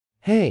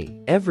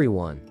Hey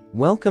everyone,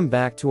 welcome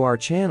back to our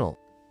channel.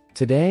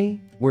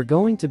 Today, we're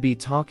going to be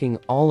talking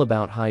all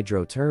about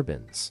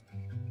hydroturbines.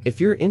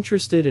 If you're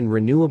interested in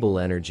renewable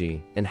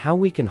energy and how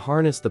we can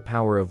harness the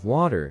power of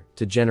water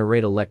to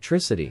generate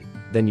electricity,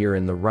 then you're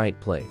in the right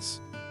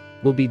place.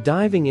 We'll be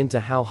diving into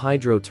how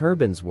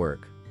hydroturbines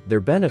work,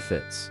 their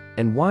benefits,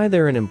 and why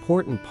they're an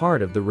important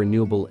part of the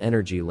renewable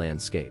energy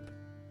landscape.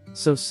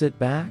 So sit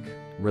back,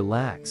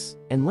 relax,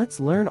 and let's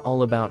learn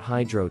all about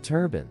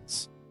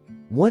hydroturbines.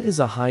 What is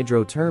a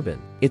hydroturbine?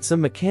 It's a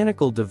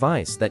mechanical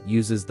device that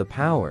uses the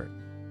power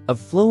of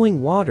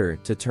flowing water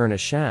to turn a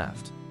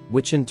shaft,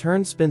 which in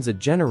turn spins a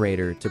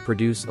generator to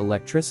produce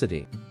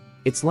electricity.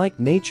 It's like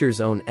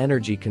nature's own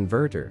energy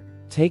converter,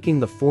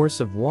 taking the force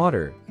of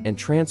water and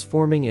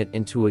transforming it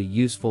into a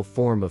useful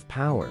form of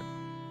power.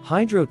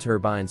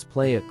 Hydroturbines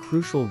play a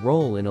crucial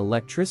role in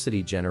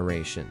electricity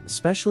generation,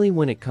 especially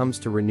when it comes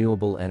to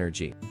renewable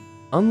energy.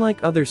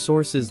 Unlike other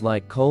sources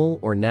like coal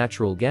or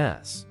natural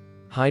gas,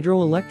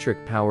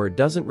 hydroelectric power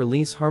doesn't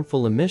release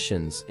harmful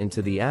emissions into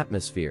the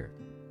atmosphere.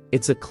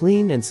 It's a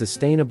clean and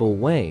sustainable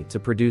way to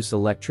produce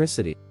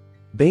electricity.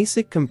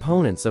 Basic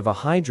components of a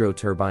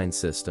hydroturbine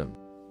system.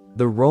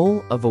 The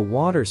role of a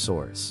water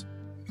source.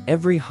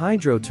 Every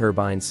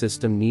hydroturbine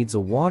system needs a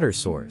water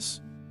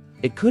source.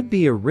 It could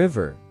be a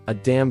river, a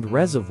dammed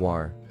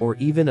reservoir, or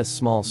even a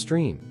small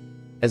stream.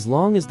 As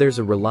long as there's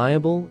a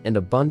reliable and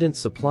abundant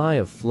supply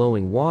of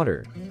flowing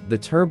water, the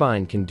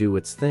turbine can do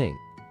its thing.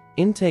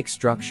 Intake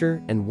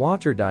structure and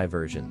water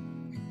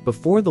diversion.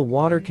 Before the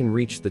water can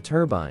reach the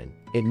turbine,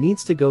 it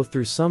needs to go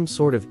through some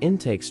sort of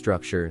intake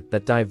structure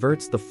that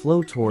diverts the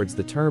flow towards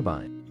the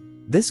turbine.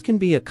 This can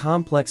be a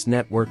complex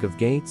network of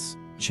gates,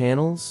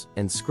 channels,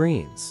 and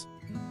screens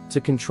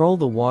to control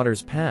the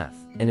water's path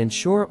and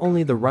ensure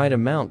only the right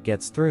amount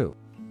gets through.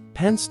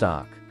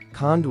 Penstock,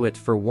 conduit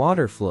for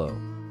water flow.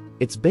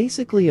 It's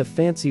basically a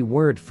fancy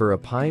word for a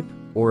pipe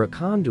or a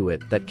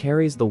conduit that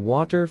carries the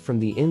water from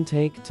the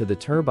intake to the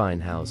turbine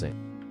housing.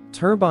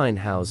 Turbine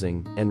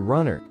housing and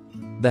runner.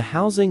 The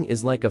housing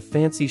is like a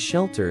fancy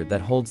shelter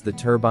that holds the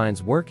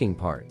turbine's working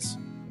parts.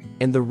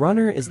 And the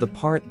runner is the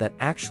part that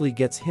actually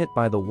gets hit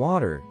by the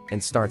water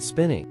and starts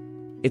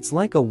spinning. It's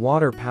like a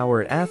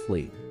water-powered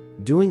athlete,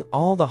 doing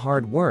all the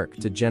hard work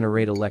to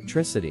generate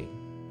electricity.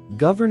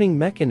 Governing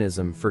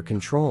mechanism for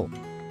control.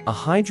 A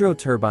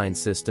hydroturbine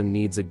system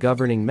needs a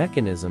governing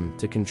mechanism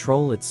to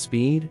control its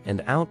speed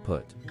and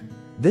output.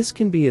 This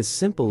can be as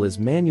simple as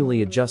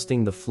manually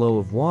adjusting the flow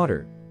of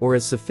water, or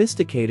as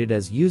sophisticated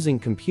as using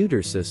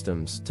computer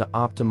systems to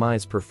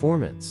optimize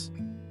performance.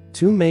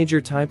 Two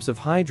major types of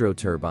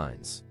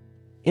hydroturbines.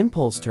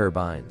 Impulse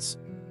turbines.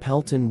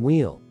 Pelton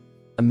wheel.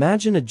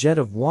 Imagine a jet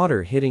of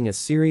water hitting a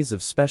series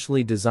of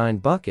specially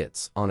designed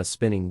buckets on a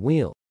spinning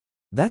wheel.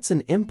 That's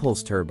an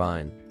impulse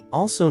turbine,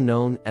 also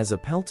known as a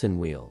Pelton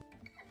wheel.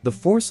 The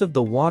force of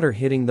the water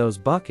hitting those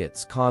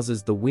buckets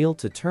causes the wheel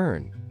to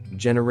turn,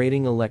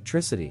 generating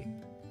electricity.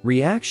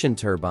 Reaction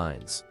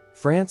turbines.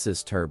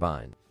 Francis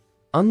turbine.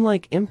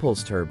 Unlike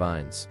impulse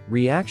turbines,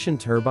 reaction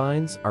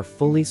turbines are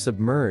fully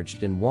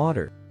submerged in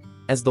water.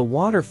 As the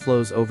water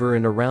flows over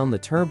and around the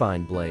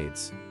turbine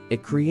blades,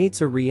 it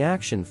creates a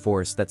reaction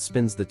force that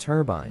spins the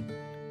turbine.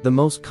 The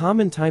most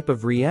common type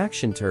of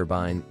reaction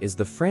turbine is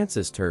the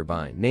Francis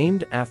turbine,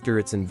 named after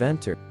its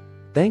inventor.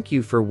 Thank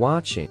you for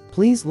watching.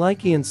 Please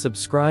like and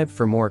subscribe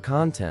for more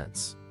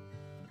contents.